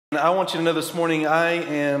I want you to know this morning I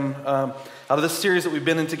am, out of this series that we've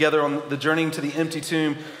been in together on the Journeying to the Empty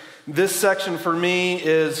Tomb, this section for me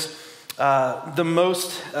is the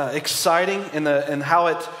most exciting in how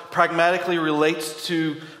it pragmatically relates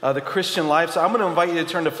to the Christian life. So I'm going to invite you to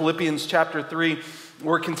turn to Philippians chapter 3.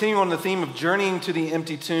 We're continuing on the theme of journeying to the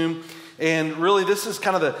empty tomb. And really this is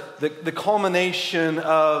kind of the culmination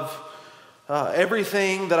of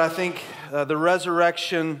everything that I think the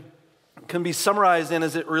resurrection can be summarized in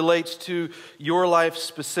as it relates to your life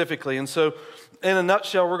specifically. And so in a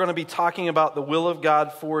nutshell, we're going to be talking about the will of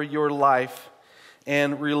God for your life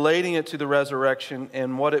and relating it to the resurrection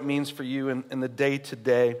and what it means for you in the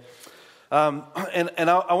day-to-day. And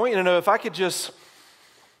I want you to know, if I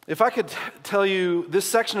could tell you this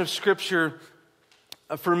section of Scripture,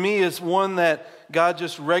 for me, is one that God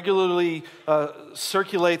just regularly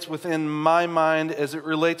circulates within my mind as it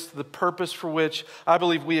relates to the purpose for which I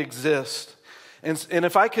believe we exist. And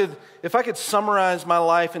if I could summarize my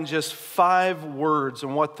life in just 5 words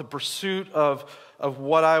on what the pursuit of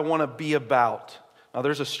what I want to be about. Now,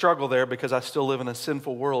 there's a struggle there because I still live in a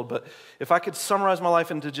sinful world, but if I could summarize my life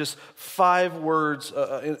into just 5 words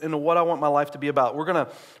into what I want my life to be about, we're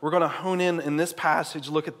gonna hone in this passage,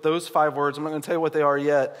 look at those 5 words. I'm not going to tell you what they are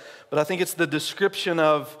yet, but I think it's the description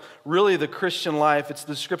of really the Christian life. It's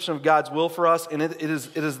the description of God's will for us, and it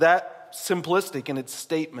is that simplistic in its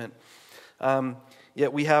statement.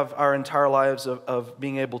 Yet we have our entire lives of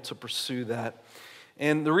being able to pursue that.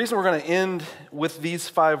 And the reason we're going to end with these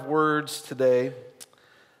 5 words today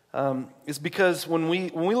is because when we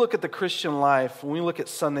look at the Christian life, when we look at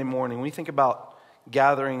Sunday morning, when we think about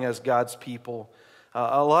gathering as God's people,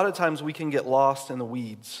 a lot of times we can get lost in the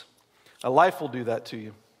weeds. Life will do that to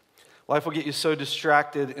you. Life will get you so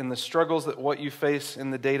distracted in the struggles that what you face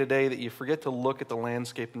in the day-to-day that you forget to look at the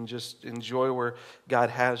landscape and just enjoy where God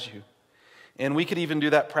has you. And we could even do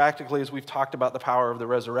that practically as we've talked about the power of the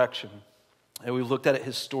resurrection. And we've looked at it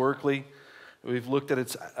historically. We've looked at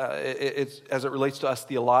it as it relates to us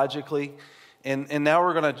theologically. And now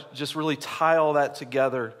we're going to just really tie all that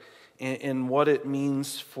together in what it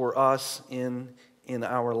means for us in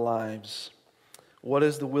our lives. What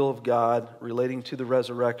is the will of God relating to the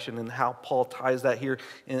resurrection, and how Paul ties that here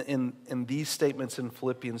in these statements in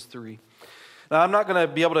Philippians 3. Now, I'm not going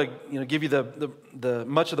to be able to give you the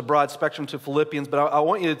much of the broad spectrum to Philippians, but I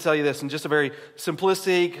want you to tell you this in just a very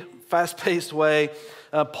simplistic, fast-paced way.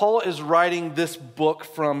 Paul is writing this book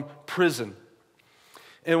from prison.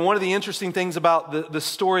 And one of the interesting things about the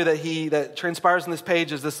story that transpires in this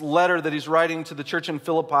page is this letter that he's writing to the church in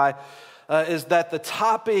Philippi, is that the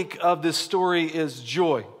topic of this story is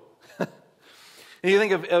joy. And you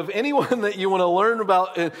think of anyone that you want to learn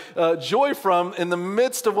about joy from in the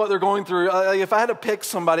midst of what they're going through. If I had to pick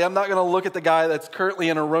somebody, I'm not going to look at the guy that's currently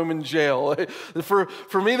in a Roman jail. For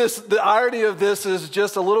me, the irony of this is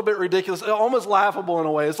just a little bit ridiculous, almost laughable in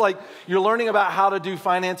a way. It's like you're learning about how to do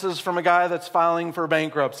finances from a guy that's filing for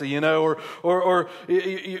bankruptcy, or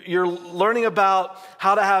you're learning about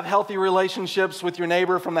how to have healthy relationships with your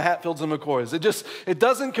neighbor from the Hatfields and McCoys. It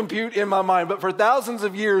doesn't compute in my mind. But for thousands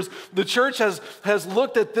of years, the church has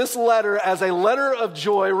looked at this letter as a letter of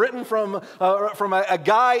joy written from a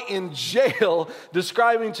guy in jail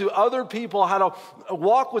describing to other people how to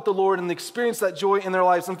walk with the Lord and experience that joy in their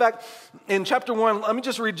lives. In fact, in chapter 1, let me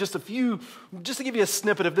just read just a few, just to give you a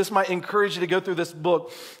snippet if this might encourage you to go through this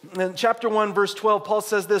book. In chapter 1, verse 12, Paul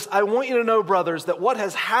says this: "I want you to know, brothers, that what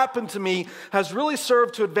has happened to me has really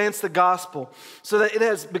served to advance the gospel, so that it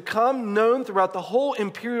has become known throughout the whole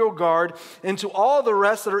imperial guard and to all the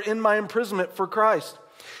rest that are in my imprisonment for Christ.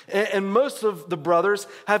 And most of the brothers,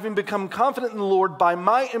 having become confident in the Lord by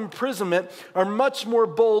my imprisonment, are much more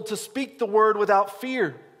bold to speak the word without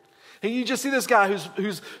fear." And you just see this guy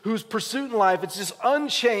whose pursuit in life, it's just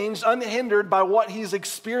unchanged, unhindered by what he's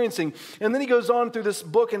experiencing. And then he goes on through this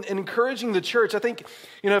book and encouraging the church. I think,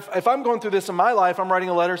 if I'm going through this in my life, I'm writing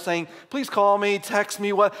a letter saying, please call me, text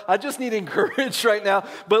me, I just need encouraged right now.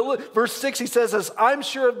 But look, verse 6, he says this: "I'm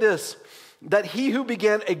sure of this, that he who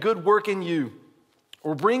began a good work in you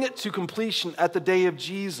will bring it to completion at the day of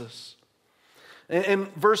Jesus." In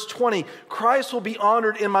verse 20, "Christ will be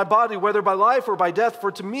honored in my body, whether by life or by death,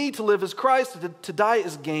 for to me to live is Christ, to die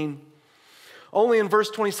is gain." Only in verse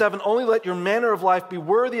 27, "Only let your manner of life be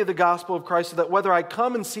worthy of the gospel of Christ, so that whether I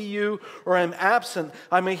come and see you or am absent,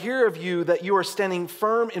 I may hear of you that you are standing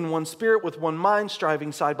firm in one spirit, with one mind,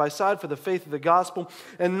 striving side by side for the faith of the gospel,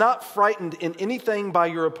 and not frightened in anything by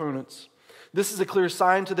your opponents. This is a clear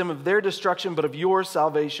sign to them of their destruction, but of your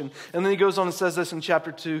salvation. And then he goes on and says this in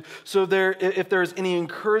chapter 2. So if there is any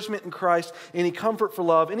encouragement in Christ, any comfort for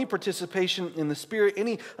love, any participation in the Spirit,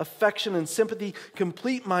 any affection and sympathy,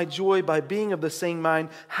 complete my joy by being of the same mind,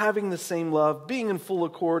 having the same love, being in full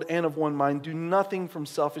accord and of one mind. Do nothing from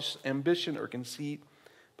selfish ambition or conceit,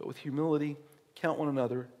 but with humility count one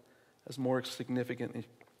another as more significant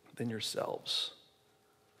than yourselves.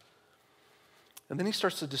 And then he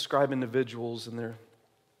starts to describe individuals and their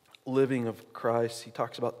living of Christ. He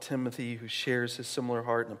talks about Timothy, who shares his similar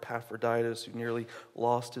heart, and Epaphroditus, who nearly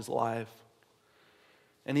lost his life.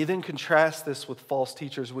 And he then contrasts this with false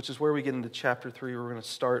teachers, which is where we get into chapter 3. We're going to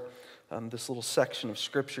start this little section of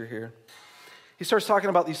scripture here. He starts talking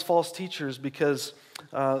about these false teachers because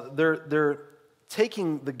they're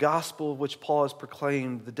taking the gospel of which Paul has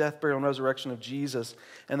proclaimed, the death, burial, and resurrection of Jesus,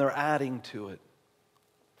 and they're adding to it.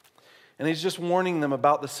 And he's just warning them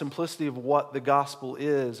about the simplicity of what the gospel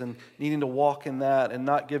is and needing to walk in that and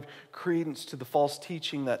not give credence to the false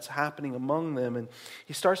teaching that's happening among them. And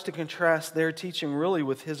he starts to contrast their teaching really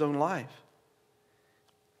with his own life.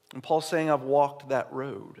 And Paul's saying, I've walked that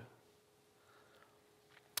road.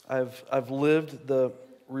 I've lived the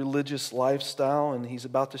religious lifestyle, and he's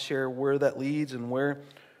about to share where that leads and where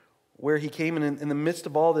he came. And in the midst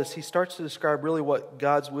of all this, he starts to describe really what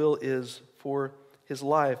God's will is for his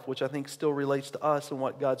life, which I think still relates to us and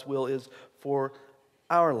what God's will is for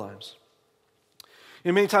our lives.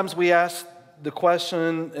 You know, many times we ask the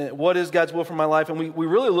question, what is God's will for my life? And we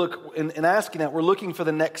really look, in asking that, we're looking for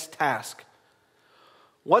the next task.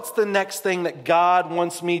 What's the next thing that God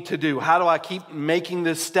wants me to do? How do I keep making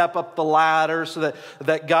this step up the ladder so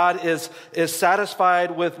that God is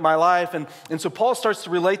satisfied with my life? And so Paul starts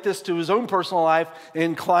to relate this to his own personal life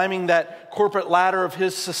in climbing that corporate ladder of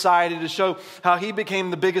his society to show how he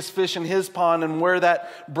became the biggest fish in his pond and where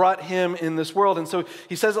that brought him in this world. And so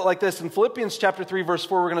he says it like this. In Philippians chapter 3, verse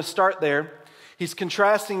 4, we're going to start there. He's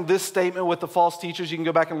contrasting this statement with the false teachers. You can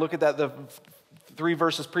go back and look at that, the 3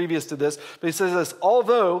 verses previous to this. But he says this,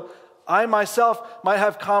 although I myself might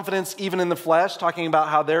have confidence even in the flesh, talking about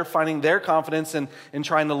how they're finding their confidence in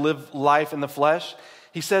trying to live life in the flesh.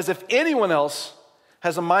 He says, if anyone else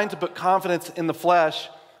has a mind to put confidence in the flesh,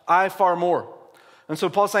 I far more. And so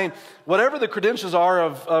Paul's saying, whatever the credentials are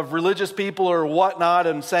of religious people or whatnot,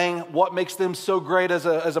 and saying what makes them so great as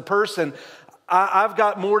a person, I've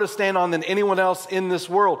got more to stand on than anyone else in this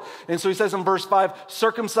world. And so he says in verse 5,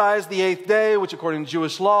 circumcised the 8th day, which according to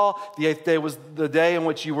Jewish law, the 8th day was the day in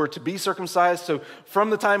which you were to be circumcised. So from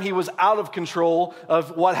the time he was out of control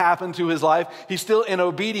of what happened to his life, he's still in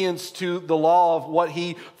obedience to the law of what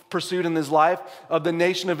he pursued in his life, of the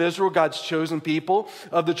nation of Israel, God's chosen people,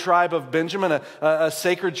 of the tribe of Benjamin, a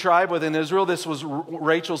sacred tribe within Israel. This was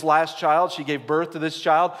Rachel's last child. She gave birth to this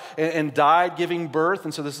child and died giving birth.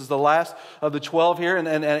 And so this is the last of the 12 here,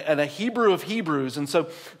 and a Hebrew of Hebrews. And so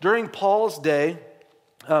during Paul's day,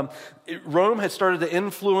 Rome had started to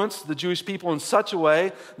influence the Jewish people in such a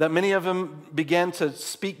way that many of them began to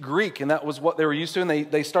speak Greek, and that was what they were used to, and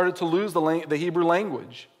they started to lose the Hebrew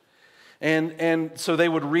language. And so they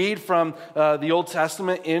would read from the Old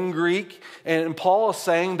Testament in Greek. And Paul is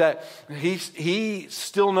saying that he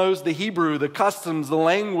still knows the Hebrew, the customs, the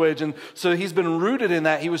language. And so he's been rooted in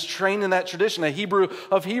that. He was trained in that tradition, a Hebrew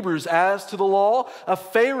of Hebrews. As to the law, a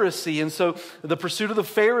Pharisee. And so the pursuit of the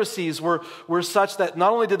Pharisees were such that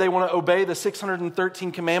not only did they want to obey the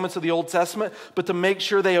 613 commandments of the Old Testament, but to make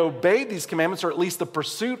sure they obeyed these commandments, or at least the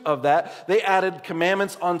pursuit of that, they added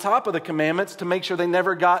commandments on top of the commandments to make sure they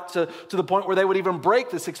never got to the point where they would even break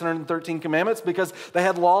the 613 commandments, because they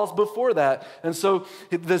had laws before that. And so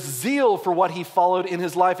the zeal for what he followed in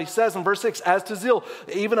his life, he says in verse 6, as to zeal,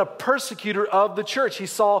 even a persecutor of the church. He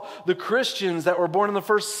saw the Christians that were born in the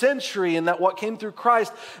first century and that what came through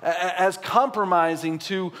Christ as compromising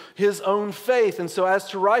to his own faith. And so as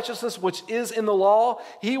to righteousness, which is in the law,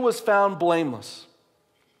 he was found blameless.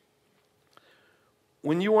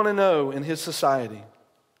 When you want to know in his society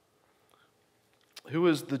who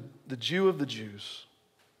is the Jew of the Jews,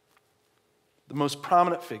 the most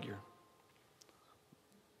prominent figure,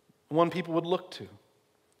 the one people would look to,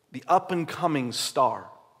 the up-and-coming star,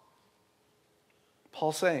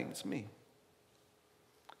 Paul's saying, it's me.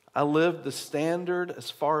 I lived the standard as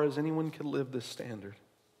far as anyone could live this standard.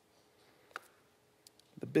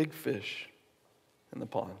 The big fish in the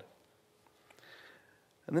pond.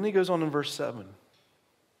 And then he goes on in verse 7.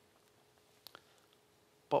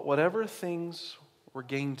 But whatever things were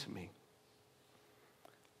gained to me,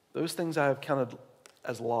 those things I have counted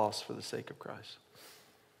as loss for the sake of Christ.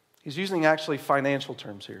 He's using actually financial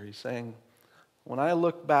terms here. He's saying, When I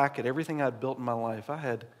look back at everything I'd built in my life, I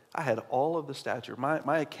had all of the stature.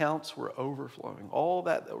 My accounts were overflowing. All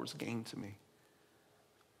that was gained to me.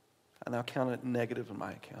 I now count it negative in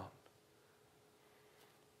my account.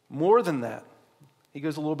 More than that, he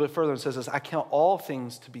goes a little bit further and says this, I count all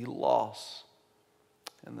things to be loss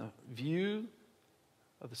in the view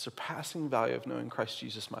of the surpassing value of knowing Christ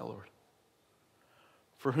Jesus my Lord,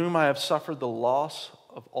 for whom I have suffered the loss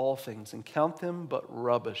of all things and count them but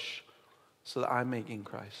rubbish so that I may gain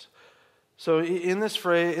Christ. So in this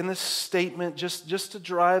phrase, in this statement, just to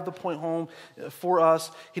drive the point home for us,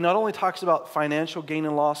 he not only talks about financial gain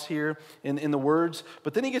and loss here in the words,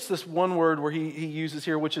 but then he gets this one word where he uses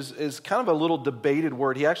here, which is kind of a little debated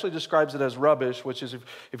word. He actually describes it as rubbish, which is,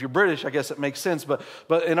 if you're British, I guess it makes sense. But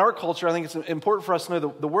in our culture, I think it's important for us to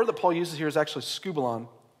know the word that Paul uses here is actually skubalon.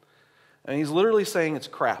 And he's literally saying it's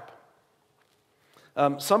crap.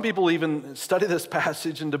 Some people even study this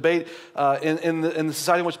passage and debate in the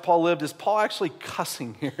society in which Paul lived, is Paul actually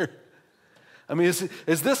cussing here? I mean,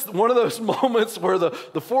 is this one of those moments where the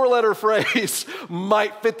four-letter phrase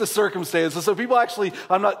might fit the circumstances? So people actually,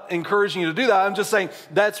 I'm not encouraging you to do that. I'm just saying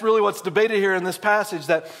that's really what's debated here in this passage,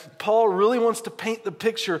 that Paul really wants to paint the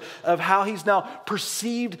picture of how he's now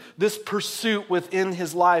perceived this pursuit within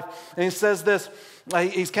his life. And he says this,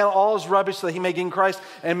 he's counted all as rubbish so that he may gain Christ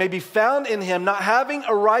and may be found in him, not having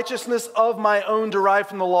a righteousness of my own derived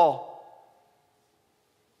from the law,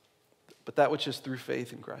 but that which is through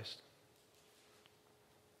faith in Christ.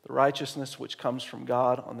 The righteousness which comes from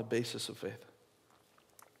God on the basis of faith.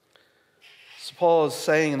 So Paul is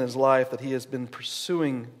saying in his life that he has been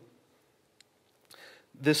pursuing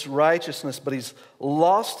this righteousness, but he's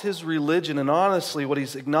lost his religion. And honestly, what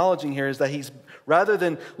he's acknowledging here is that he's, rather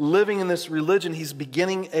than living in this religion, he's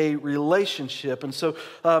beginning a relationship. And so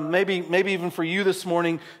maybe even for you this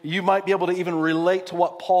morning, you might be able to even relate to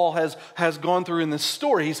what Paul has gone through in this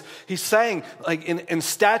story. He's saying, like in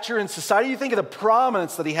stature in society, you think of the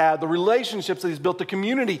prominence that he had, the relationships that he's built, the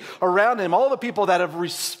community around him, all the people that have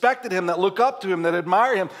respected him, that look up to him, that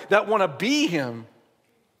admire him, that want to be him.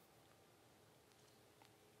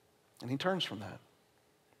 And he turns from that.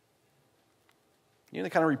 You know the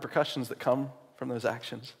kind of repercussions that come from those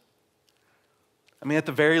actions? I mean, at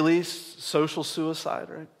the very least, social suicide,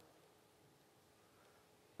 right?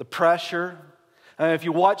 The pressure. If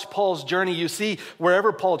you watch Paul's journey, you see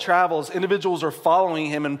wherever Paul travels, individuals are following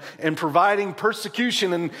him and providing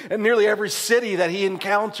persecution in nearly every city that he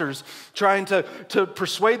encounters, trying to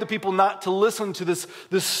persuade the people not to listen to this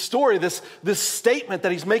story, this statement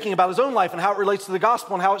that he's making about his own life and how it relates to the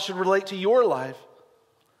gospel and how it should relate to your life.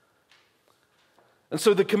 And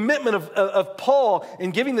so the commitment of Paul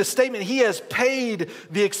in giving this statement, he has paid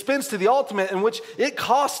the expense to the ultimate in which it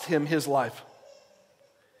cost him his life.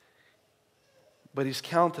 But he's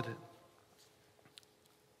counted it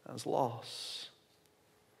as loss.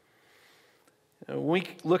 When we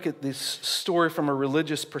look at this story from a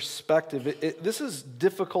religious perspective, this is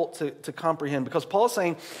difficult to comprehend, because Paul's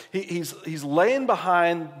saying he's laying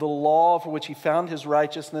behind the law for which he found his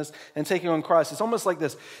righteousness and taking on Christ. It's almost like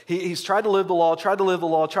this. He's tried to live the law, tried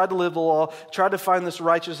to find this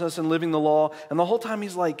righteousness in living the law. And the whole time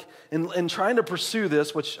he's like, in trying to pursue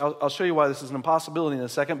this, which I'll show you why this is an impossibility in a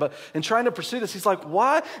second, but in trying to pursue this, he's like,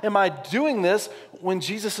 why am I doing this when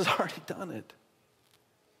Jesus has already done it?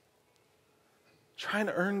 Trying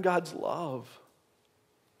to earn God's love.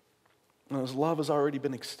 And his love has already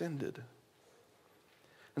been extended.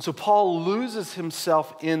 And so Paul loses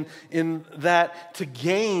himself in that to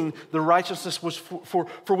gain the righteousness which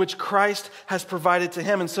for which Christ has provided to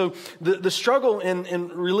him. And so the struggle in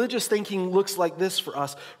religious thinking looks like this for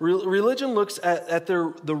us. Religion looks at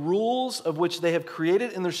the rules of which they have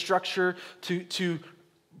created in their structure to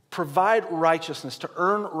provide righteousness, to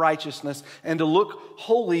earn righteousness, and to look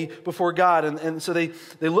holy before God. And so they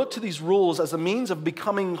look to these rules as a means of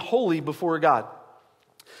becoming holy before God.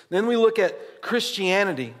 Then we look at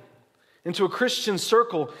Christianity, into a Christian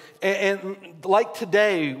circle. And like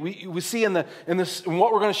today, we see in what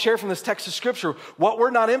we're going to share from this text of Scripture, what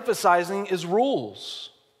we're not emphasizing is rules.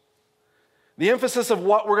 The emphasis of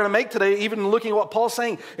what we're going to make today, even looking at what Paul's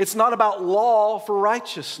saying, it's not about law for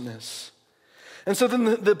righteousness. And so then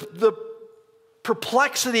the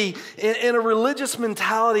perplexity in a religious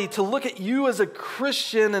mentality to look at you as a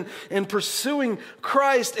Christian and pursuing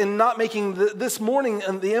Christ and not making this morning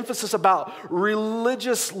and the emphasis about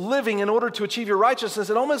religious living in order to achieve your righteousness,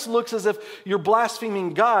 it almost looks as if you're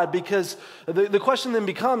blaspheming God, because the question then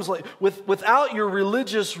becomes, like, without your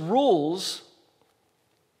religious rules,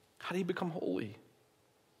 how do you become holy?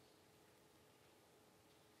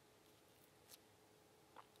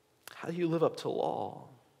 How do you live up to law?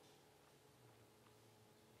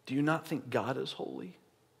 do you not think God is holy?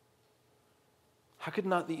 How could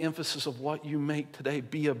not the emphasis of what you make today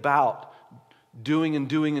be about doing and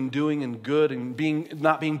good and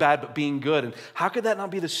not being bad but being good? And how could that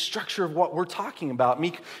not be the structure of what we're talking about?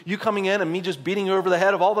 You coming in and me just beating you over the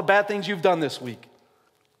head of all the bad things you've done this week.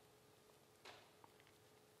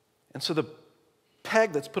 And so the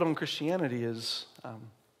peg that's put on Christianity is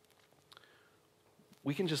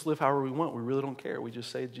we can just live however we want. We really don't care. We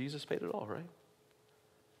just say Jesus paid it all, right?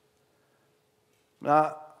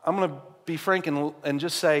 Now, I'm going to be frank and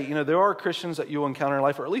just say, there are Christians that you'll encounter in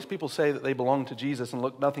life, or at least people say that they belong to Jesus and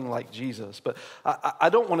look nothing like Jesus. But I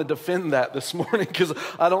don't want to defend that this morning because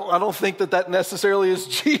I don't think that necessarily is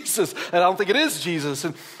Jesus, and I don't think it is Jesus.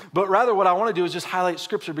 But rather what I want to do is just highlight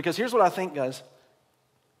Scripture, because here's what I think, guys.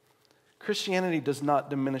 Christianity does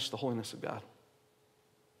not diminish the holiness of God.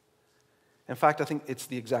 In fact, I think it's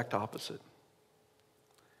the exact opposite.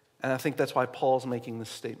 And I think that's why Paul's making this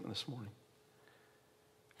statement this morning.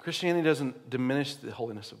 Christianity doesn't diminish the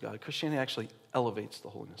holiness of God. Christianity actually elevates the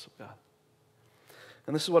holiness of God.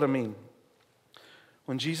 And this is what I mean.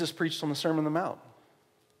 When Jesus preached on the Sermon on the Mount,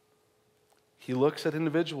 he looks at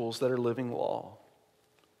individuals that are living law,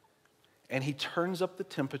 and he turns up the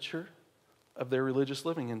temperature of their religious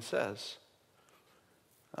living and says,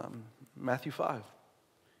 Matthew 5,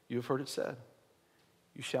 you have heard it said,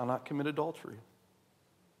 you shall not commit adultery.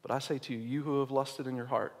 But I say to you, you who have lusted in your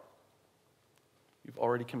heart, you've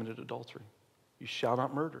already committed adultery. You shall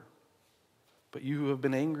not murder. But you who have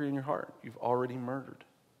been angry in your heart, you've already murdered.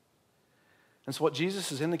 And so what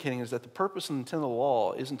Jesus is indicating is that the purpose and intent of the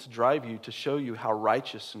law isn't to drive you to show you how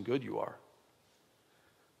righteous and good you are.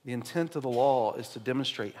 The intent of the law is to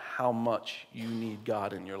demonstrate how much you need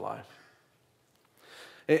God in your life.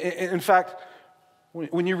 In fact,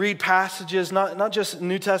 when you read passages, not just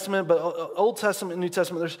New Testament, but Old Testament and New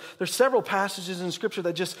Testament, there's several passages in Scripture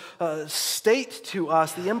that just state to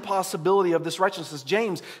us the impossibility of this righteousness.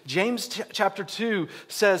 James chapter 2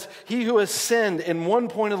 says, he who has sinned in one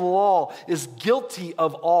point of the law is guilty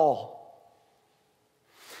of all.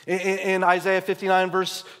 In Isaiah 59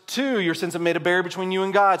 verse 2, your sins have made a barrier between you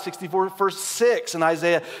and God. 64 verse 6, in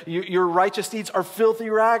Isaiah, your righteous deeds are filthy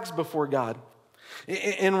rags before God.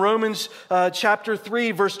 In Romans chapter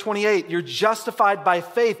 3, verse 28, you're justified by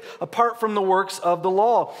faith apart from the works of the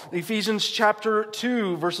law. Ephesians chapter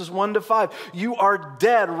 2, verses 1 to 5, you are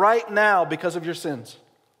dead right now because of your sins.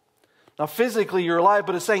 Now, physically, you're alive,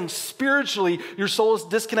 but it's saying spiritually, your soul is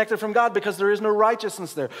disconnected from God because there is no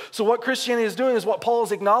righteousness there. So what Christianity is doing is what Paul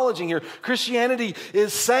is acknowledging here. Christianity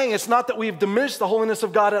is saying it's not that we've diminished the holiness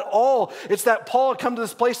of God at all. It's that Paul had come to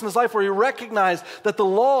this place in his life where he recognized that the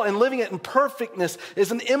law and living it in perfectness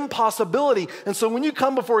is an impossibility. And so when you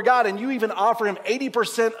come before God and you even offer him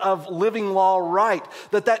 80% of living law right,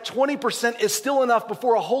 that 20% is still enough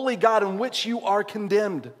before a holy God in which you are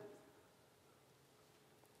condemned.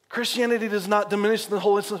 Christianity does not diminish the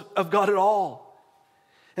holiness of God at all.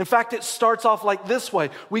 In fact, it starts off like this way.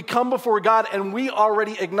 We come before God and we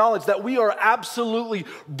already acknowledge that we are absolutely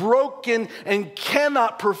broken and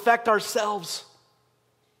cannot perfect ourselves.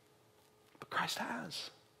 But Christ has.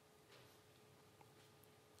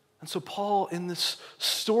 And so Paul, in this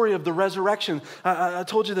story of the resurrection, I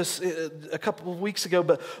told you this a couple of weeks ago,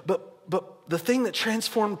 but the thing that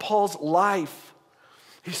transformed Paul's life,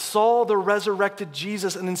 he saw the resurrected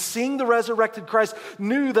Jesus, and in seeing the resurrected Christ,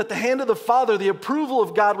 knew that the hand of the Father, the approval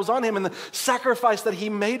of God was on him, and the sacrifice that he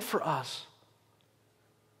made for us.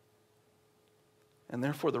 And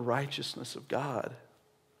therefore the righteousness of God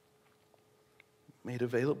made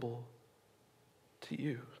available to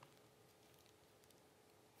you.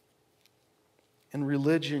 In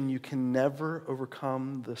religion, you can never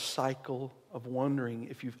overcome the cycle of wondering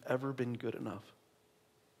if you've ever been good enough.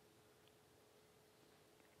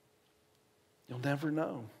 You'll never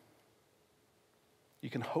know. You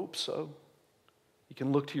can hope so. You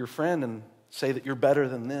can look to your friend and say that you're better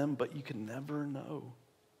than them, but you can never know.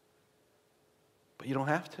 But you don't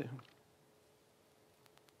have to,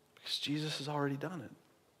 because Jesus has already done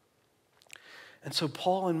it. And so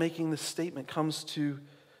Paul, in making this statement, comes to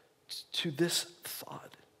this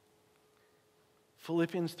thought.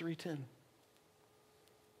 Philippians 3:10.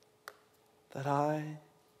 That I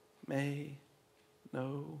may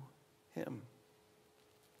know him.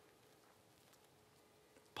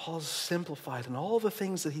 Paul's simplified, and all the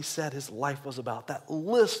things that he said his life was about, that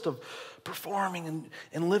list of performing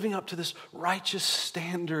and living up to this righteous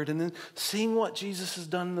standard, and then seeing what Jesus has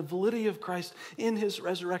done, the validity of Christ in his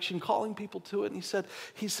resurrection, calling people to it. And he said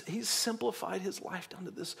he's simplified his life down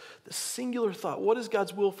to this singular thought. What is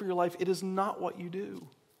God's will for your life? It is not what you do.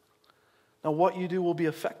 Now, what you do will be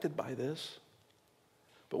affected by this,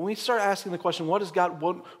 But when we start asking the question, what does God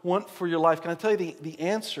want for your life? Can I tell you the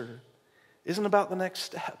answer isn't about the next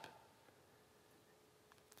step.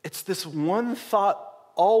 It's this one thought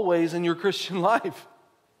always in your Christian life.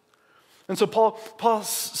 And so Paul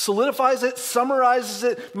solidifies it, summarizes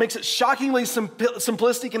it, makes it shockingly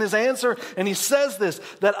simplistic in his answer, and he says this,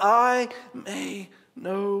 that I may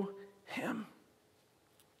know him.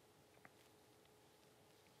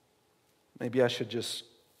 Maybe I should just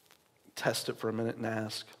test it for a minute and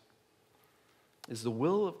ask, is the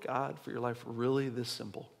will of God for your life really this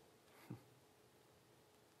simple?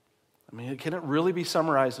 I mean, can it really be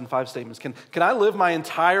summarized in 5 statements? Can I live my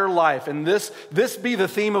entire life and this be the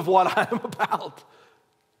theme of what I'm about?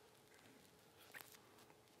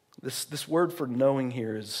 This word for knowing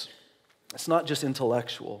here it's not just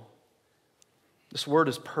intellectual. This word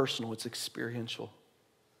is personal, it's experiential.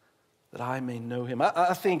 That I may know him.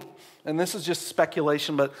 I think, and this is just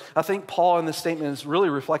speculation, but I think Paul in this statement is really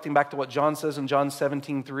reflecting back to what John says in John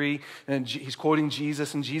 17:3, and he's quoting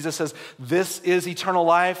Jesus, and Jesus says, this is eternal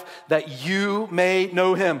life, that you may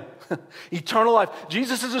know him. Eternal life.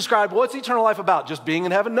 Jesus has described, what's eternal life about? Just being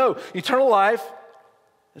in heaven? No. Eternal life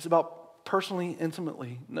is about personally,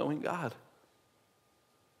 intimately knowing God.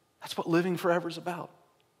 That's what living forever is about.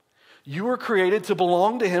 You were created to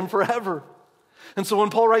belong to him forever. And so when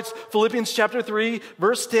Paul writes Philippians chapter 3,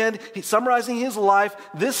 verse 10, he's summarizing his life,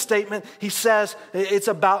 this statement, he says it's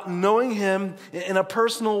about knowing him in a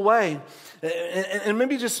personal way. And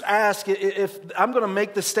maybe just ask, if I'm going to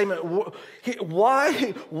make this statement,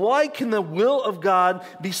 why can the will of God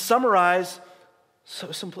be summarized so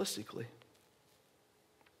simplistically?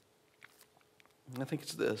 I think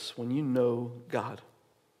it's this: when you know God,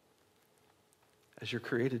 as you're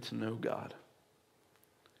created to know God,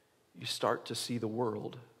 you start to see the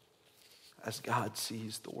world as God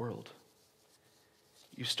sees the world.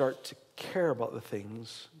 You start to care about the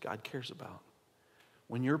things God cares about.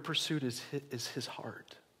 When your pursuit is his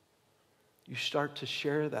heart, you start to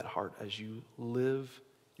share that heart as you live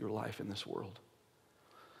your life in this world.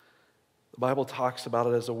 The Bible talks about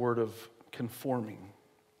it as a word of conforming.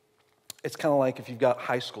 It's kind of like if you've got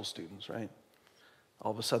high school students, right?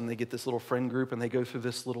 All of a sudden they get this little friend group and they go through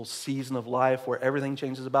this little season of life where everything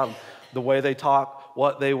changes about them. The way they talk,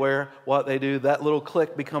 what they wear, what they do, that little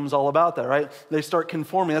clique becomes all about that, right? They start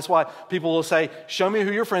conforming. That's why people will say, show me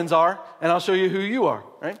who your friends are and I'll show you who you are,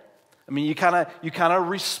 right? I mean, you kind of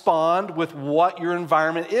respond with what your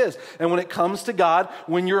environment is. And when it comes to God,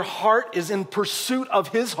 when your heart is in pursuit of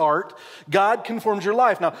his heart, God conforms your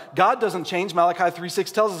life. Now, God doesn't change. Malachi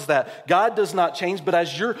 3:6 tells us that. God does not change, but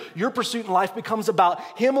as your pursuit in life becomes about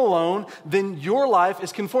him alone, then your life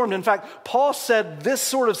is conformed. In fact, Paul said this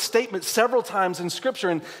sort of statement several times in Scripture.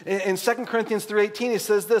 In 2 Corinthians 3:18, he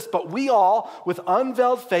says this, but we all, with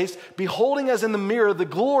unveiled face, beholding as in the mirror the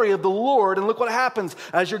glory of the Lord, and look what happens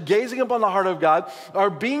as you're gazing upon the heart of God, are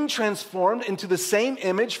being transformed into the same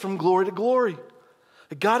image from glory to glory.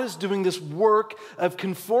 God is doing this work of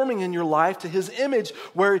conforming in your life to his image,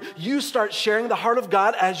 where you start sharing the heart of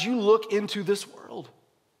God as you look into this world.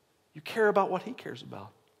 You care about what he cares about.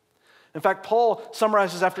 In fact, Paul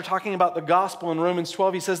summarizes after talking about the gospel in Romans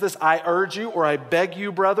 12, he says this, I urge you, or I beg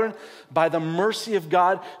you, brethren, by the mercy of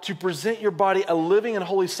God, to present your body a living and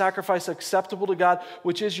holy sacrifice acceptable to God,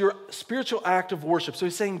 which is your spiritual act of worship. So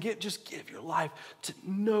he's saying, just give your life to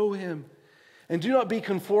know him. And do not be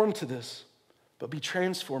conformed to this, but be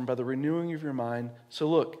transformed by the renewing of your mind. So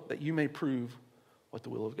look, that you may prove what the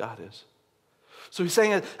will of God is. So he's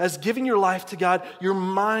saying, as giving your life to God, your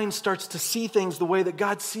mind starts to see things the way that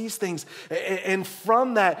God sees things. And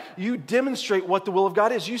from that, you demonstrate what the will of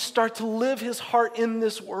God is. You start to live his heart in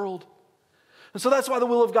this world. And so that's why the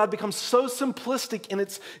will of God becomes so simplistic in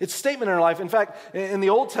its statement in our life. In fact, in the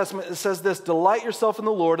Old Testament, it says this, delight yourself in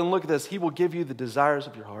the Lord, and look at this, he will give you the desires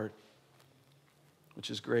of your heart. Which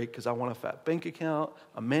is great because I want a fat bank account,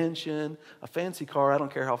 a mansion, a fancy car. I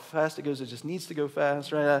don't care how fast it goes, it just needs to go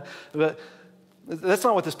fast, right? But that's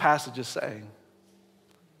not what this passage is saying.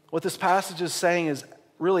 What this passage is saying is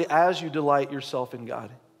really as you delight yourself in God,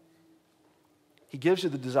 he gives you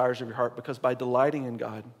the desires of your heart, because by delighting in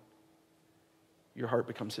God, your heart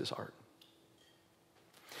becomes his heart.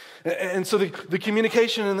 And so the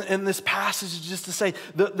communication in this passage is just to say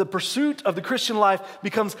the pursuit of the Christian life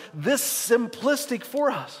becomes this simplistic for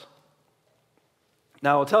us.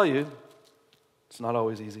 Now, I'll tell you, it's not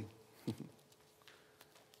always easy.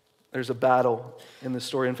 There's a battle in this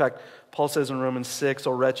story. In fact, Paul says in Romans 6,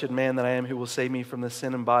 "O wretched man that I am, who will save me from the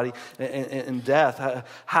sin and body and death?"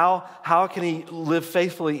 How can he live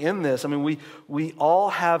faithfully in this? I mean, we all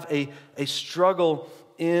have a struggle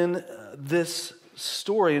in this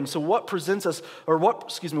story. And so what prevents us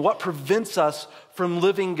from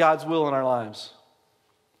living God's will in our lives?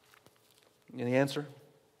 Any answer?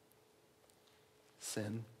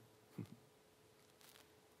 Sin.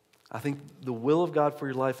 I think the will of God for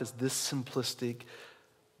your life is this simplistic,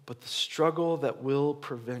 but the struggle that will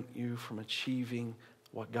prevent you from achieving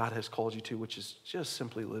what God has called you to, which is just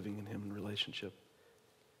simply living in Him in relationship.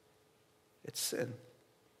 It's sin.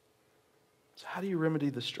 So how do you remedy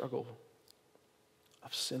the struggle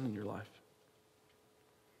of sin in your life?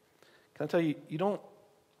 Can I tell you, you don't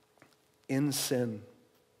end sin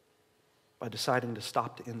by deciding to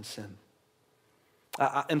stop to end sin.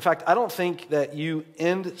 In fact, I don't think that you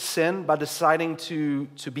end sin by deciding to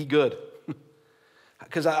be good.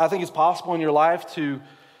 Because I think it's possible in your life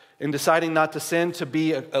in deciding not to sin, to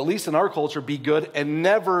be, at least in our culture, be good and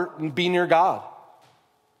never be near God.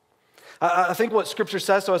 I think what Scripture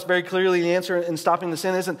says to us very clearly, the answer in stopping the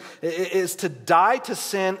sin is to die to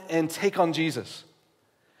sin and take on Jesus.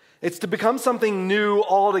 It's to become something new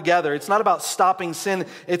altogether. It's not about stopping sin.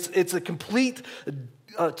 It's a complete,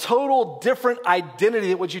 total different identity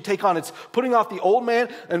that which you take on. It's putting off the old man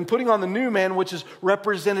and putting on the new man, which is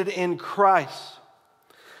represented in Christ.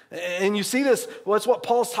 And you see this, well, that's what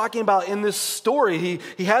Paul's talking about in this story.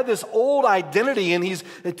 He had this old identity, and he's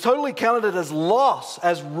totally counted it as loss,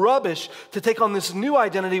 as rubbish, to take on this new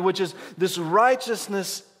identity, which is this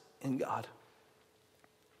righteousness in God.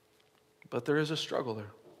 But there is a struggle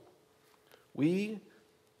there. We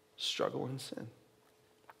struggle in sin.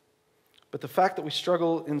 But the fact that we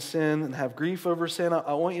struggle in sin and have grief over sin,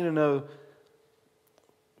 I want you to know,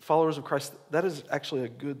 followers of Christ, that is actually a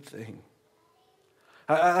good thing.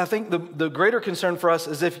 I think the greater concern for us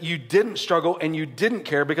is if you didn't struggle and you didn't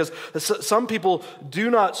care, because some people do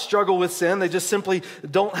not struggle with sin. They just simply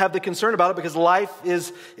don't have the concern about it because life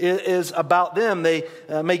is about them. They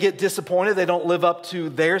may get disappointed. They don't live up to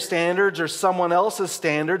their standards or someone else's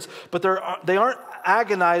standards, but they aren't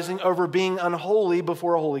agonizing over being unholy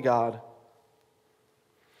before a holy God.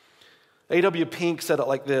 A.W. Pink said it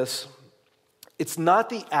like this: "It's not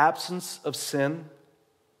the absence of sin,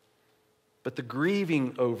 but the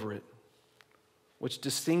grieving over it, which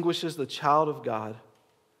distinguishes the child of God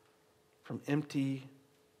from empty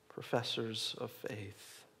professors of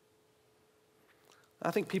faith." I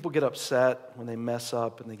think people get upset when they mess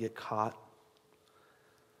up and they get caught.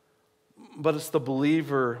 But it's the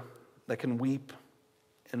believer that can weep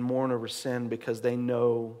and mourn over sin because they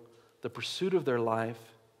know the pursuit of their life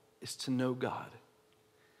is to know God.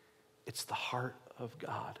 It's the heart of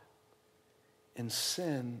God. And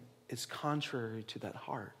sin is contrary to that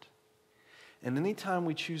heart. And anytime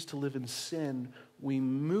we choose to live in sin, we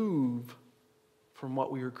move from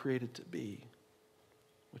what we were created to be,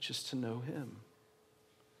 which is to know Him.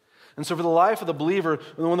 And so for the life of the believer,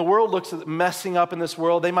 when the world looks at messing up in this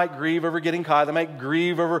world, they might grieve over getting caught. They might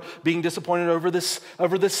grieve over being disappointed over this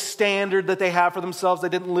standard that they have for themselves they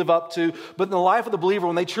didn't live up to. But in the life of the believer,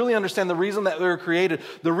 when they truly understand the reason that they were created,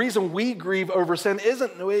 the reason we grieve over sin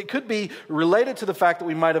it could be related to the fact that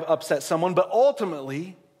we might have upset someone, but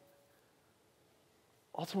ultimately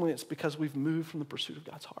it's because we've moved from the pursuit of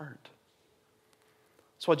God's heart.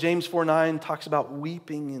 That's why James 4:9 talks about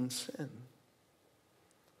weeping in sin.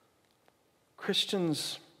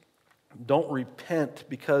 Christians don't repent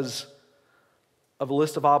because of a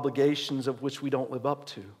list of obligations of which we don't live up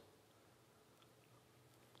to.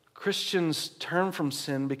 Christians turn from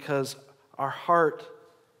sin because our heart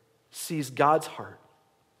sees God's heart,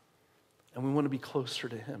 and we want to be closer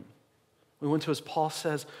to Him. We want to, as Paul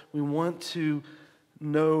says, we want to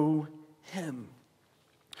know Him.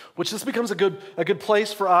 Which this becomes a good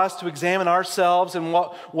place for us to examine ourselves and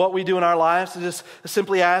what we do in our lives, to just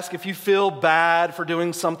simply ask, if you feel bad for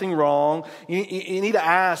doing something wrong, you need to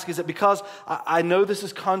ask, is it because I know this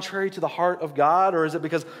is contrary to the heart of God, or is it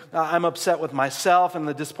because I'm upset with myself and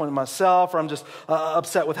the disappointment of myself, or I'm just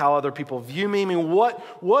upset with how other people view me? I mean,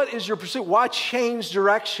 what is your pursuit? Why change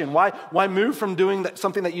direction? Why move from doing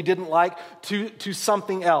something that you didn't like to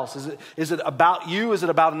something else? Is it about you? Is it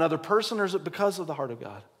about another person? Or is it because of the heart of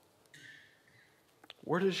God?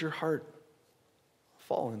 Where does your heart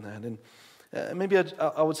fall in that? And maybe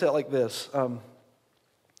I would say it like this.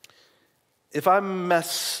 If I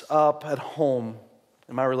mess up at home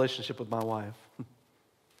in my relationship with my wife,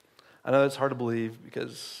 I know that's hard to believe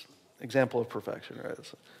because example of perfection, right?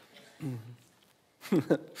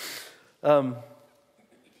 And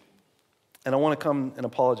I want to come and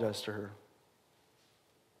apologize to her.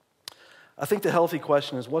 I think the healthy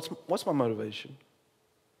question is, what's my motivation?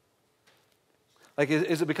 Like,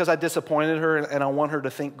 is it because I disappointed her and I want her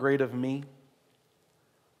to think great of me?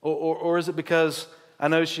 Or is it because I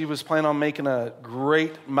know she was planning on making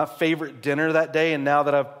my favorite dinner that day, and now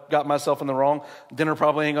that I've got myself in the wrong, dinner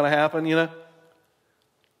probably ain't going to happen, you know?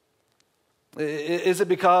 Is it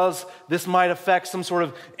because this might affect some sort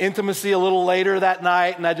of intimacy a little later that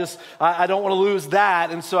night, and I don't want to lose that,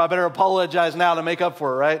 and so I better apologize now to make up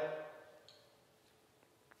for it, right?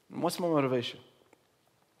 And what's my motivation?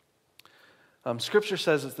 Scripture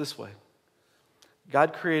says it this way.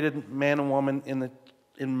 God created man and woman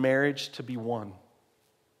in marriage to be one.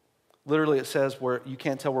 Literally it says where you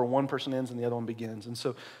can't tell where one person ends and the other one begins. And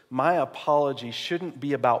so my apology shouldn't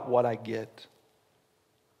be about what I get.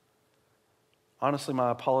 Honestly, my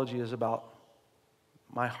apology is about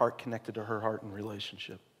my heart connected to her heart in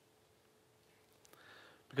relationship.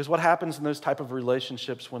 Because what happens in those type of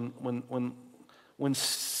relationships when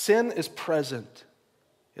sin is present,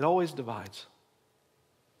 it always divides.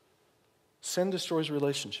 Sin destroys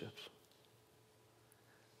relationships.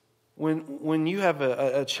 When you have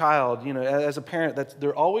a child, you know, as a parent,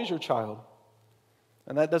 they're always your child.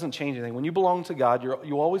 And that doesn't change anything. When you belong to God,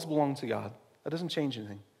 you always belong to God. That doesn't change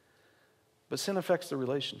anything. But sin affects the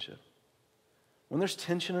relationship. When there's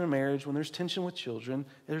tension in a marriage, when there's tension with children,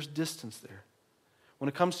 there's distance there. When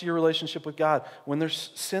it comes to your relationship with God, when there's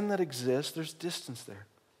sin that exists, there's distance there.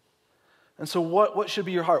 And so what should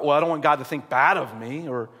be your heart? Well, I don't want God to think bad of me,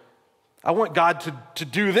 or I want God to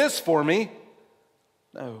do this for me.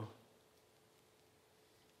 No.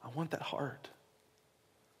 I want that heart.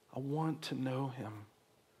 I want to know him.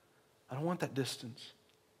 I don't want that distance.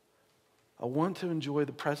 I want to enjoy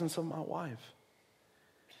the presence of my wife.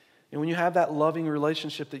 And when you have that loving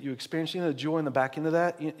relationship that you experience, you know, the joy in the back end of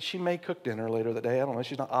that, she may cook dinner later that day. I don't know.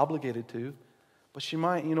 She's not obligated to. But she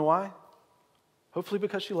might. You know why? Hopefully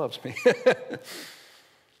because she loves me.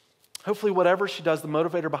 Hopefully whatever she does, the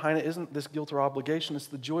motivator behind it isn't this guilt or obligation. It's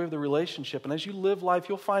the joy of the relationship. And as you live life,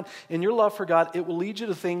 you'll find in your love for God, it will lead you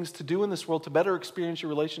to things to do in this world to better experience your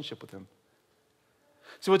relationship with him.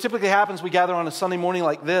 So what typically happens, we gather on a Sunday morning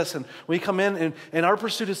like this, and we come in, and our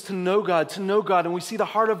pursuit is to know God, and we see the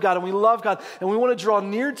heart of God, and we love God, and we want to draw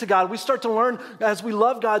near to God. We start to learn, as we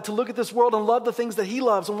love God, to look at this world and love the things that he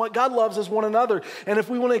loves, and what God loves is one another. And if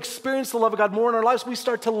we want to experience the love of God more in our lives, we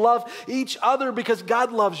start to love each other because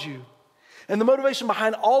God loves you. And the motivation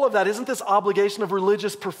behind all of that isn't this obligation of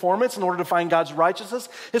religious performance in order to find God's righteousness.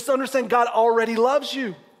 It's to understand God already loves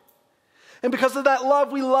you. And because of that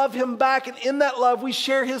love, we love him back. And in that love, we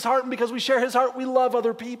share his heart. And because we share his heart, we love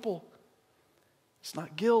other people. It's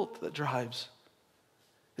not guilt that drives.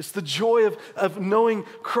 It's the joy of knowing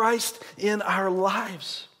Christ in our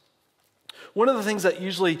lives. One of the things that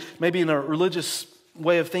usually, maybe in a religious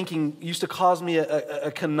way of thinking, used to cause me a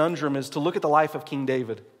conundrum is to look at the life of King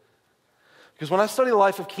David. Because when I study the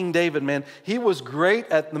life of King David, man, he was great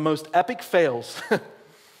at the most epic fails.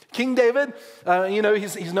 King David,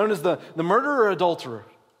 he's known as the murderer or adulterer.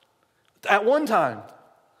 At one time.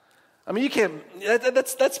 I mean, you can't,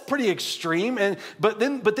 that's pretty extreme. But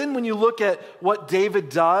then when you look at what David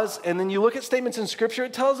does, and then you look at statements in Scripture,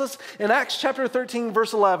 it tells us in Acts chapter 13,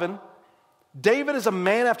 verse 11, David is a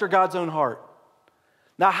man after God's own heart.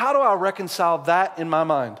 Now, how do I reconcile that in my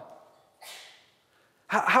mind?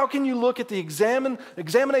 How can you look at the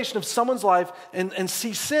examination of someone's life and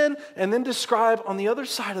see sin and then describe on the other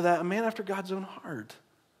side of that a man after God's own heart?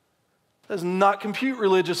 That does not compute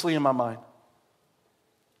religiously in my mind.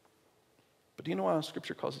 But do you know why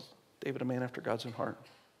Scripture calls David a man after God's own heart?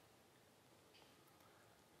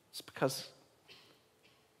 It's because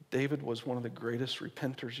David was one of the greatest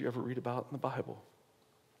repenters you ever read about in the Bible.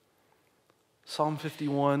 Psalm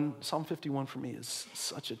 51 for me is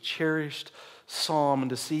such a cherished psalm, and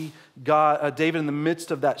to see David in the midst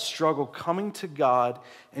of that struggle coming to God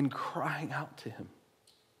and crying out to him.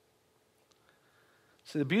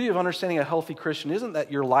 See, the beauty of understanding a healthy Christian isn't that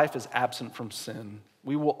your life is absent from sin.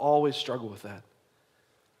 We will always struggle with that.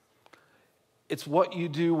 It's what you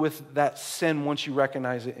do with that sin once you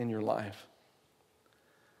recognize it in your life.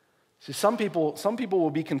 See, some people will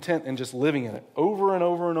be content in just living in it over and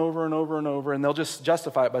over and over and over and over, and they'll just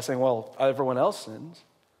justify it by saying, well, everyone else sins.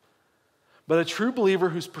 But a true believer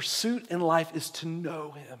whose pursuit in life is to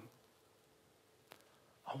know him.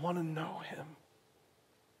 I want to know him.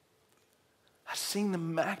 I've seen the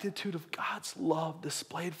magnitude of God's love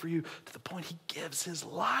displayed for you to the point he gives his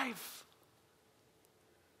life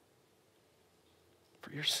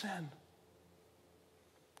for your sin.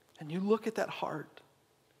 And you look at that heart,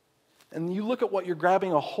 and you look at what you're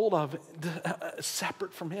grabbing a hold of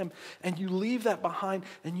separate from him, and you leave that behind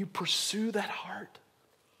and you pursue that heart.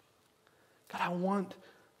 God, I want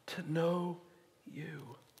to know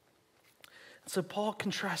you. So Paul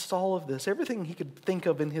contrasts all of this, everything he could think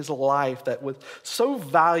of in his life that was so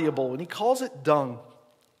valuable, and he calls it dung.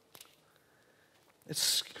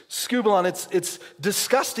 It's scubalon, it's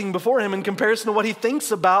disgusting before him in comparison to what he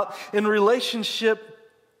thinks about in relationship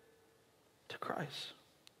to Christ.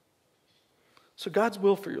 So God's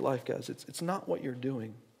will for your life, guys, it's not what you're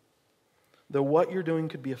doing, though what you're doing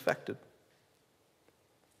could be affected,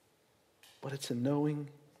 but it's in knowing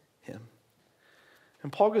him.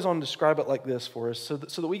 And Paul goes on to describe it like this for us so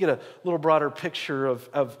that we get a little broader picture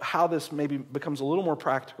of how this maybe becomes a little more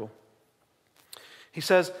practical. He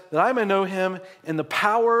says, that I may know him in the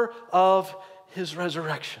power of his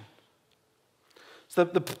resurrection. So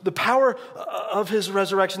the power of his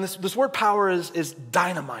resurrection, this word power is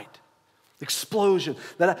dynamite. Explosion,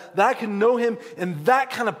 that I can know him in that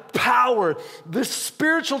kind of power, this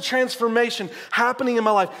spiritual transformation happening in my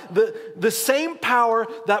life. The same power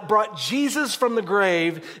that brought Jesus from the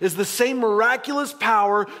grave is the same miraculous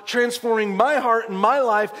power transforming my heart and my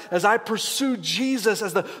life as I pursue Jesus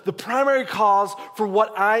as the primary cause for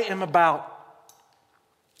what I am about.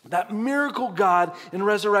 That miracle God in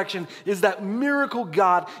resurrection is that miracle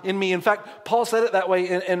God in me. In fact, Paul said it that way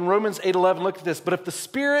in Romans 8:11. Look at this. But if the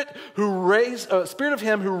spirit of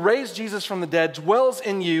him who raised Jesus from the dead dwells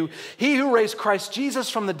in you, he who raised Christ Jesus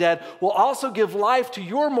from the dead will also give life to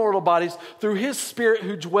your mortal bodies through his spirit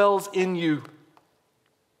who dwells in you.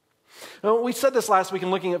 Now, we said this last week in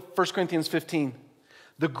looking at 1 Corinthians 15.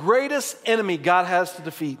 The greatest enemy God has to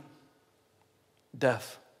defeat,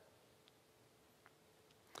 death.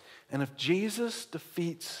 And if Jesus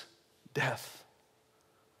defeats death,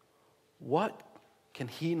 what can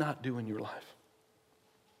he not do in your life?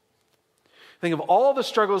 Think of all the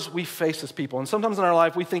struggles we face as people. And sometimes in our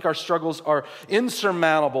life, we think our struggles are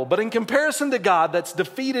insurmountable. But in comparison to God that's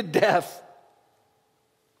defeated death,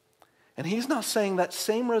 and he's not saying that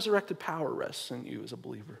same resurrected power rests in you as a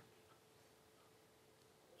believer,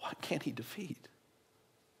 what can't he defeat?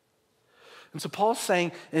 And so Paul's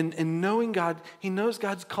saying, in knowing God, he knows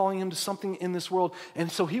God's calling him to something in this world.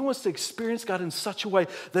 And so he wants to experience God in such a way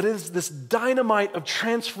that it is this dynamite of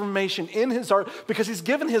transformation in his heart because he's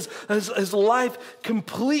given his life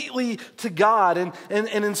completely to God. And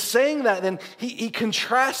in saying that, then he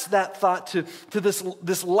contrasts that thought to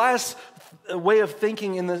this last way of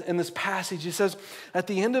thinking in this passage. He says, at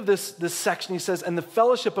the end of this section, he says, and the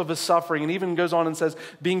fellowship of his suffering, and even goes on and says,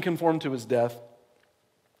 being conformed to his death.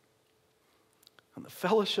 And the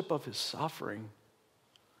fellowship of his suffering.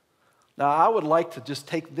 Now, I would like to just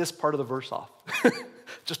take this part of the verse off.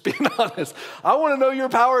 Just being honest. I want to know your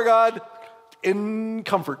power, God, in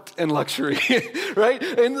comfort and luxury, right?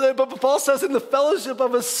 But Paul says in the fellowship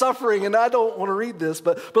of his suffering, and I don't want to read this,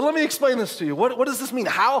 but let me explain this to you. What does this mean?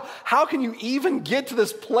 How can you even get to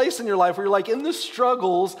this place in your life where you're like, in the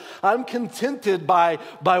struggles, I'm contented by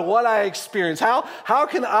what I experience? How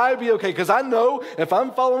can I be okay? Because I know if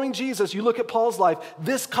I'm following Jesus, you look at Paul's life,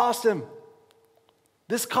 this cost him.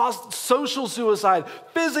 This caused social suicide.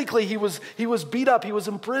 Physically, he was beat up. He was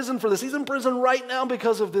in prison for this. He's in prison right now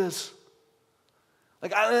because of this.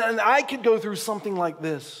 And I could go through something like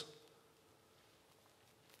this.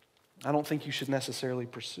 I don't think you should necessarily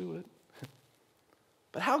pursue it.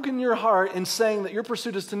 But how can your heart, in saying that your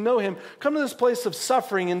pursuit is to know him, come to this place of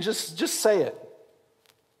suffering and just say it?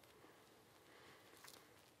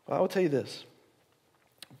 Well, I will tell you this.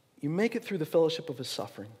 You make it through the fellowship of his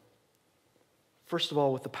suffering. First of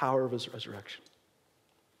all, with the power of his resurrection.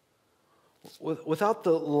 Without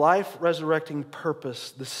the life-resurrecting purpose,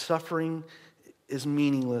 the suffering is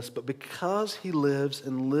meaningless. But because he lives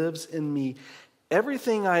and lives in me,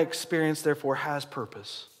 everything I experience, therefore, has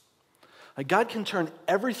purpose. God can turn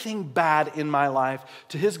everything bad in my life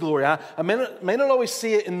to his glory. I may not always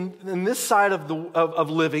see it in this side of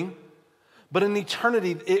living, but in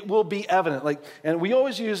eternity, it will be evident. And we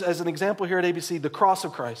always use as an example here at ABC, the cross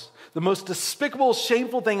of Christ, the most despicable,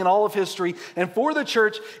 shameful thing in all of history. And for the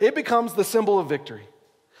church, it becomes the symbol of victory.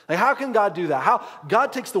 How can God do that? How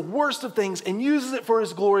God takes the worst of things and uses it for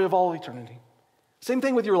his glory of all eternity. Same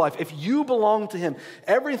thing with your life. If you belong to him,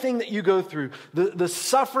 everything that you go through, the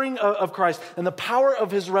suffering of Christ and the power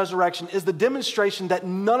of his resurrection is the demonstration that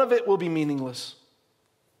none of it will be meaningless.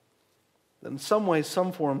 That in some way,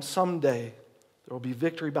 some form, someday, there will be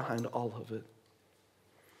victory behind all of it.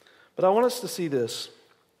 But I want us to see this.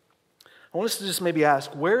 I want us to just maybe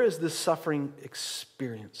ask, where is this suffering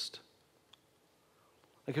experienced?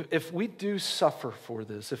 If we do suffer for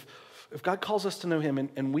this, if God calls us to know him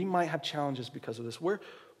and we might have challenges because of this, where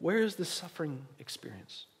is this suffering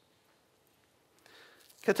experienced?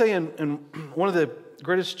 Can I tell you, in one of the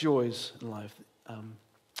greatest joys in life, when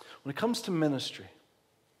it comes to ministry,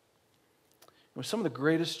 With some of the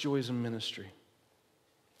greatest joys in ministry,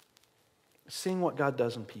 seeing what God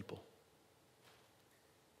does in people.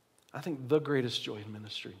 I think the greatest joy in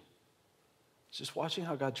ministry is just watching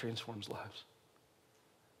how God transforms lives.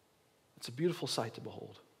 It's a beautiful sight to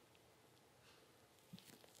behold.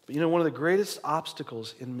 But one of the greatest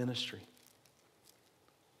obstacles in ministry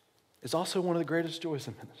is also one of the greatest joys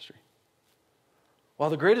in ministry. While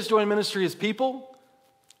the greatest joy in ministry is people,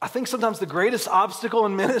 I think sometimes the greatest obstacle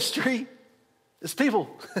in ministry is people.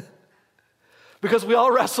 Because we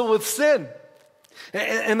all wrestle with sin.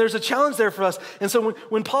 And there's a challenge there for us. And so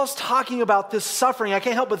when Paul's talking about this suffering, I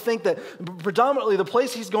can't help but think that predominantly the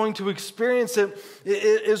place he's going to experience it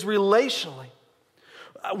is relationally.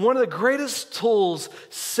 One of the greatest tools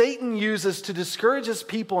Satan uses to discourage his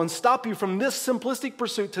people and stop you from this simplistic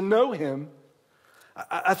pursuit to know him,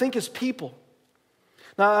 I think, is people.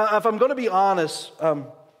 Now, if I'm going to be honest,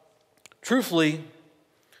 truthfully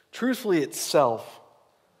itself,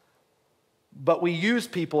 but we use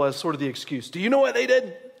people as sort of the excuse. Do you know what they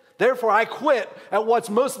did? Therefore, I quit at what's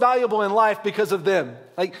most valuable in life because of them.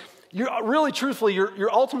 Like, you're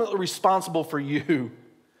ultimately responsible for you.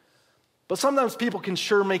 But sometimes people can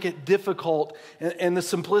sure make it difficult in the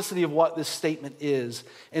simplicity of what this statement is.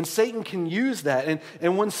 And Satan can use that.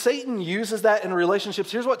 And when Satan uses that in relationships,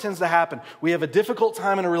 here's what tends to happen. We have a difficult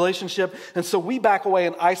time in a relationship, and so we back away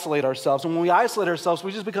and isolate ourselves. And when we isolate ourselves,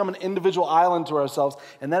 we just become an individual island to ourselves.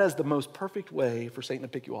 And that is the most perfect way for Satan to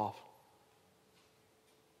pick you off.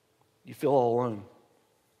 You feel all alone.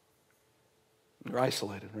 You're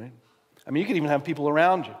isolated, right? I mean, you could even have people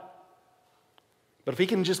around you. But if he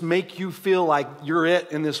can just make you feel like you're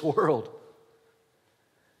it in this world,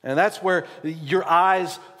 and that's where your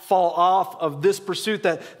eyes fall off of this pursuit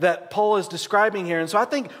that Paul is describing here. And so I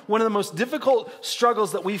think one of the most difficult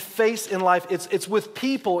struggles that we face in life, it's with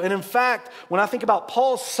people. And in fact, when I think about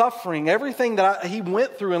Paul's suffering, everything that he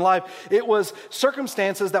went through in life, it was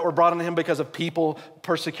circumstances that were brought on him because of people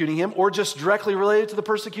persecuting him, or just directly related to the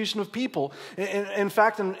persecution of people. In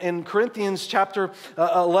fact, in Corinthians chapter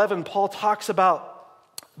 11, Paul talks about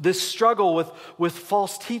this struggle with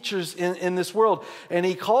false teachers in this world. And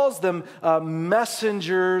he calls them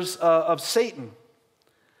messengers of Satan.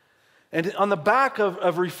 And on the back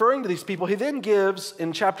of referring to these people, he then gives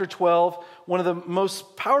in chapter 12 one of the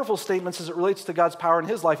most powerful statements as it relates to God's power in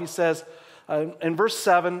his life. He says in verse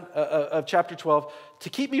 7 of chapter 12, "To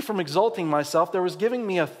keep me from exalting myself, there was giving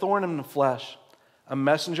me a thorn in the flesh, a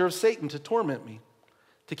messenger of Satan to torment me,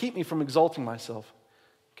 to keep me from exalting myself.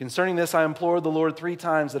 Concerning this, I implored the Lord 3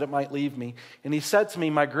 times that it might leave me. And he said to me,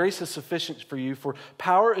 my grace is sufficient for you, for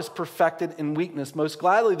power is perfected in weakness. Most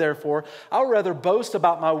gladly, therefore, I'll rather boast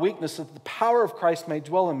about my weakness, that the power of Christ may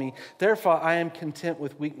dwell in me. Therefore, I am content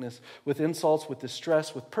with weakness, with insults, with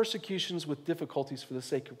distress, with persecutions, with difficulties for the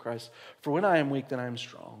sake of Christ. For when I am weak, then I am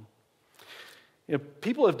strong."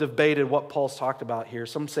 People have debated what Paul's talked about here.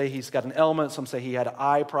 Some say he's got an ailment. Some say he had an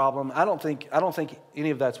eye problem. I don't think any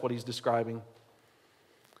of that's what he's describing.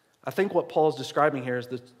 I think what Paul's describing here is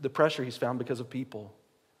the pressure he's found because of people.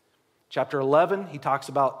 Chapter 11, he talks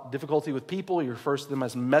about difficulty with people. He refers to them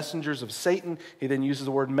as messengers of Satan. He then uses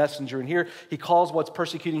the word messenger in here. He calls what's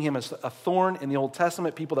persecuting him as a thorn. In the Old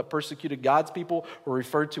Testament, people that persecuted God's people were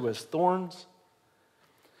referred to as thorns.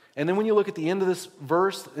 And then when you look at the end of this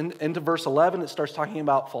verse, into verse 11, it starts talking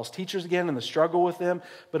about false teachers again and the struggle with them.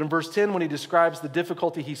 But in verse 10, when he describes the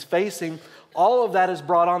difficulty he's facing, all of that is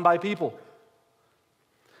brought on by people.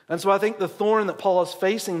 And so I think the thorn that Paul is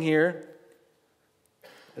facing here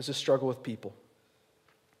is a struggle with people.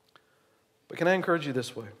 But can I encourage you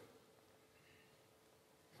this way?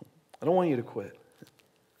 I don't want you to quit.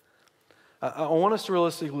 I want us to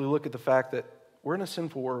realistically look at the fact that we're in a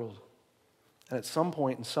sinful world. And at some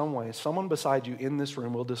point, in some way, someone beside you in this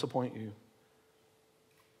room will disappoint you.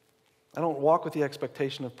 I don't walk with the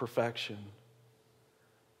expectation of perfection.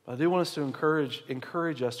 But I do want us to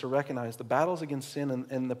encourage us to recognize the battles against sin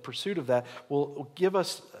and the pursuit of that will give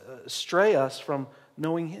us, stray us from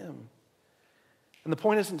knowing Him. And the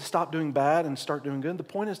point isn't to stop doing bad and start doing good. The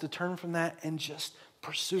point is to turn from that and just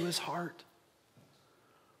pursue His heart.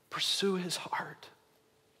 Pursue His heart.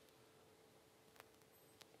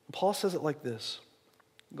 Paul says it like this.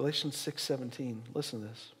 Galatians 6:17. Listen to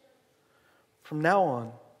this. "From now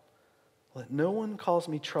on, let no one cause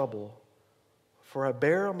me trouble, for I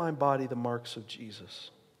bear on my body the marks of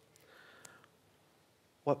Jesus."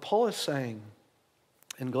 What Paul is saying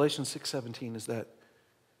in Galatians 6:17 is that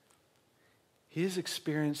he has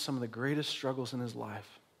experienced some of the greatest struggles in his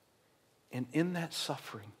life. And in that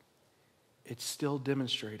suffering, it still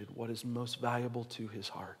demonstrated what is most valuable to his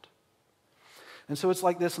heart. And so it's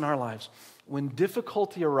like this in our lives. When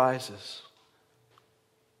difficulty arises,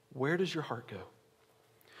 where does your heart go?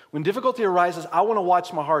 When difficulty arises, I want to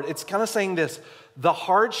watch my heart. It's kind of saying this: the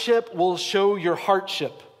hardship will show your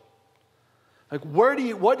heartship. Like, what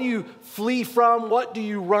do you flee from? What do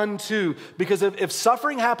you run to? Because if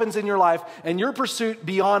suffering happens in your life and your pursuit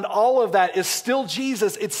beyond all of that is still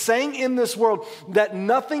Jesus, it's saying in this world that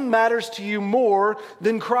nothing matters to you more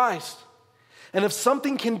than Christ. And if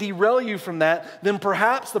something can derail you from that, then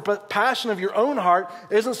perhaps the passion of your own heart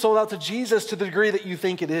isn't sold out to Jesus to the degree that you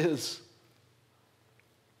think it is.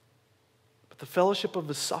 But the fellowship of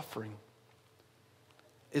the suffering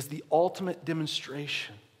is the ultimate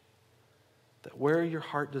demonstration that where your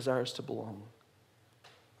heart desires to belong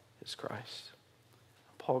is Christ.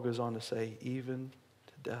 Paul goes on to say, even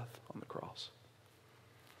to death on the cross.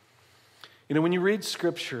 You know, when you read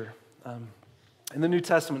Scripture, in the New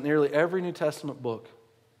Testament, nearly every New Testament book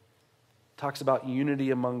talks about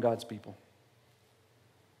unity among God's people.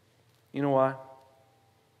 You know why?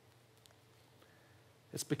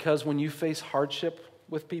 It's because when you face hardship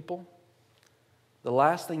with people, the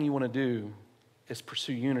last thing you want to do is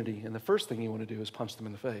pursue unity. And the first thing you want to do is punch them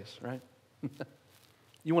in the face, right?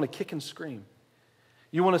 You want to kick and scream.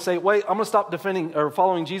 You want to say, wait, I'm going to stop defending or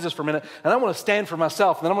following Jesus for a minute, and I want to stand for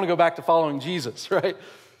myself, and then I'm going to go back to following Jesus, right?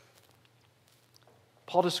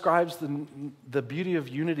 Paul describes the beauty of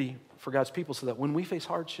unity for God's people so that when we face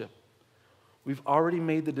hardship, we've already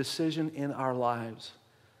made the decision in our lives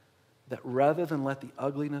that rather than let the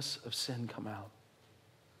ugliness of sin come out,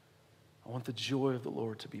 I want the joy of the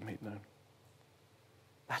Lord to be made known.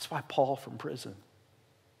 That's why Paul from prison,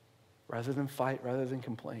 rather than fight, rather than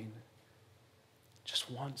complain,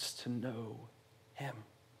 just wants to know him.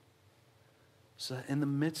 So that in the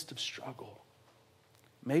midst of struggle,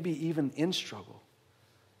 maybe even in struggle,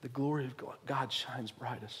 the glory of God shines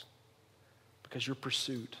brightest because your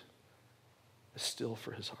pursuit is still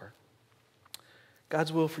for his heart.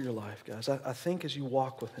 God's will for your life, guys. I think as you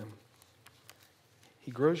walk with him, he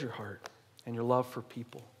grows your heart and your love for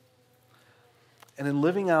people. And in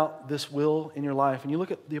living out this will in your life, and you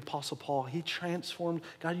look at the Apostle Paul,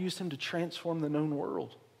 God used him to transform the known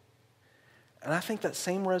world. And I think that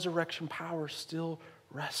same resurrection power still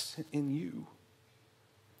rests in you.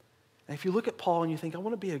 And if you look at Paul and you think, I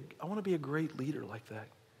want to be a great leader like that.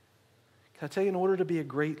 Can I tell you, in order to be a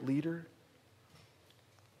great leader,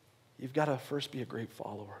 you've got to first be a great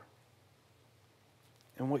follower.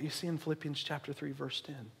 And what you see in Philippians chapter 3, verse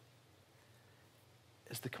 10,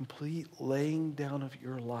 is the complete laying down of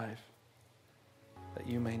your life that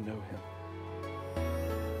you may know him.